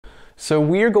So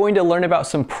we're going to learn about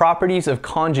some properties of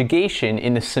conjugation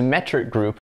in the symmetric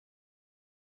group.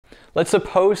 Let's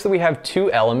suppose that we have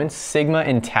two elements, sigma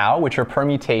and tau, which are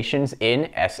permutations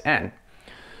in Sn.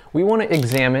 We want to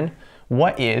examine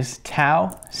what is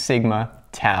tau, sigma,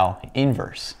 tau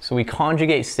inverse. So we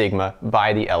conjugate sigma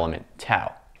by the element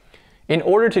tau. In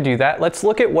order to do that, let's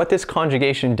look at what this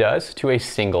conjugation does to a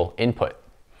single input.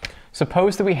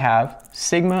 Suppose that we have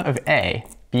sigma of A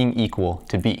being equal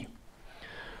to B.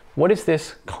 What is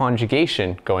this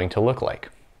conjugation going to look like?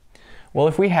 Well,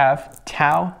 if we have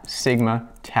tau, sigma,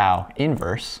 tau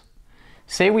inverse,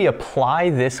 say we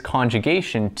apply this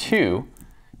conjugation to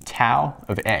tau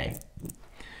of A.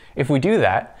 If we do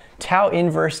that, tau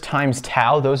inverse times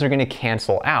tau, those are going to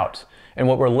cancel out. And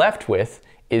what we're left with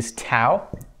is tau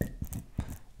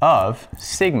of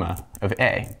sigma of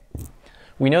A.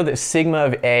 We know that sigma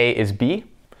of A is B,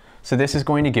 so this is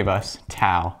going to give us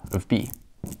tau of B.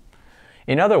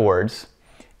 In other words,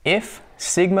 if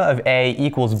sigma of A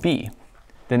equals B,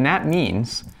 then that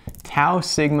means tau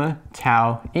sigma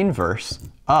tau inverse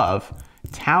of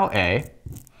tau A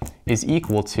is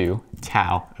equal to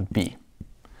tau of B.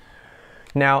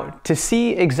 Now, to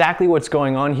see exactly what's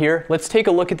going on here, let's take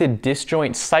a look at the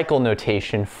disjoint cycle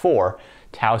notation for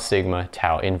tau sigma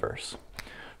tau inverse.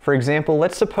 For example,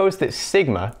 let's suppose that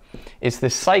sigma is the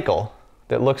cycle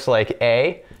that looks like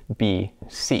A, B,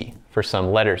 C for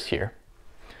some letters here.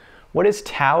 What is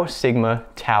tau sigma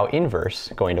tau inverse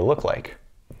going to look like?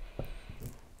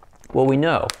 Well, we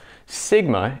know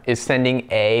sigma is sending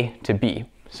A to B.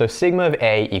 So sigma of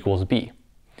A equals B.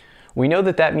 We know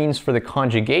that that means for the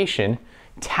conjugation,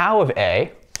 tau of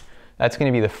A, that's going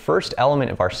to be the first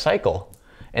element of our cycle,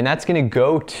 and that's going to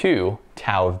go to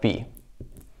tau of B.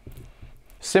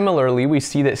 Similarly, we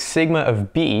see that sigma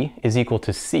of B is equal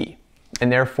to C, and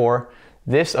therefore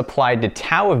this applied to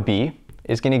tau of B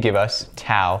is going to give us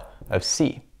tau of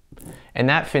C. And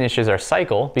that finishes our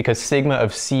cycle because sigma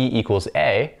of C equals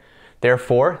A.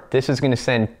 Therefore, this is going to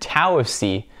send tau of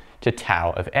C to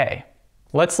tau of A.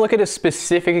 Let's look at a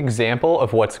specific example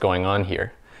of what's going on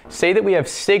here. Say that we have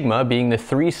sigma being the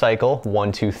 3 cycle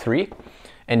 1, 2, 3,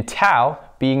 and tau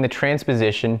being the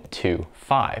transposition 2,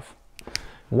 5.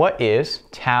 What is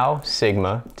tau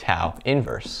sigma tau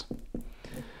inverse?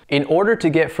 In order to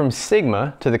get from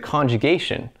sigma to the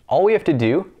conjugation, all we have to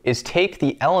do is take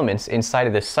the elements inside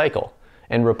of this cycle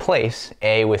and replace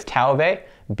A with tau of A,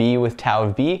 B with tau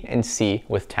of B, and C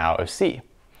with tau of C.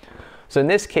 So in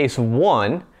this case,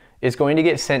 1 is going to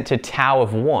get sent to tau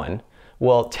of 1.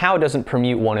 Well, tau doesn't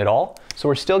permute 1 at all, so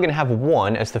we're still going to have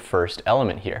 1 as the first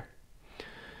element here.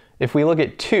 If we look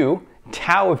at 2,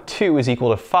 tau of 2 is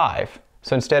equal to 5.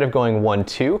 So instead of going 1,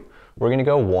 2, we're going to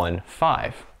go 1,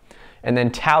 5. And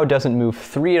then tau doesn't move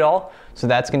 3 at all, so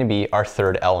that's going to be our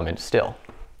third element still.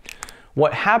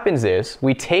 What happens is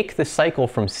we take the cycle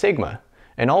from sigma,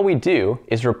 and all we do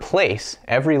is replace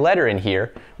every letter in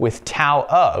here with tau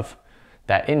of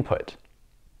that input.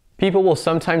 People will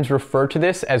sometimes refer to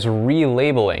this as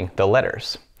relabeling the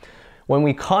letters. When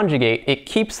we conjugate, it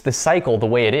keeps the cycle the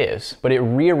way it is, but it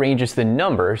rearranges the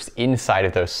numbers inside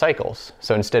of those cycles.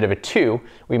 So instead of a 2,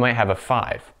 we might have a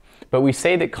 5. But we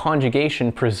say that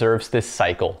conjugation preserves this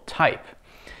cycle type.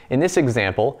 In this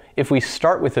example, if we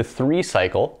start with a 3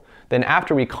 cycle, then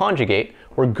after we conjugate,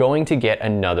 we're going to get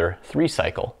another 3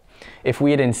 cycle. If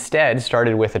we had instead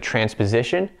started with a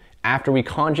transposition, after we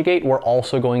conjugate, we're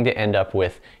also going to end up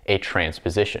with a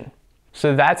transposition.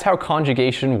 So that's how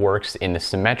conjugation works in the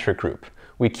symmetric group.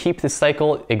 We keep the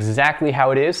cycle exactly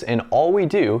how it is, and all we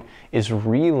do is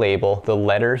relabel the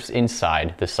letters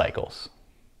inside the cycles.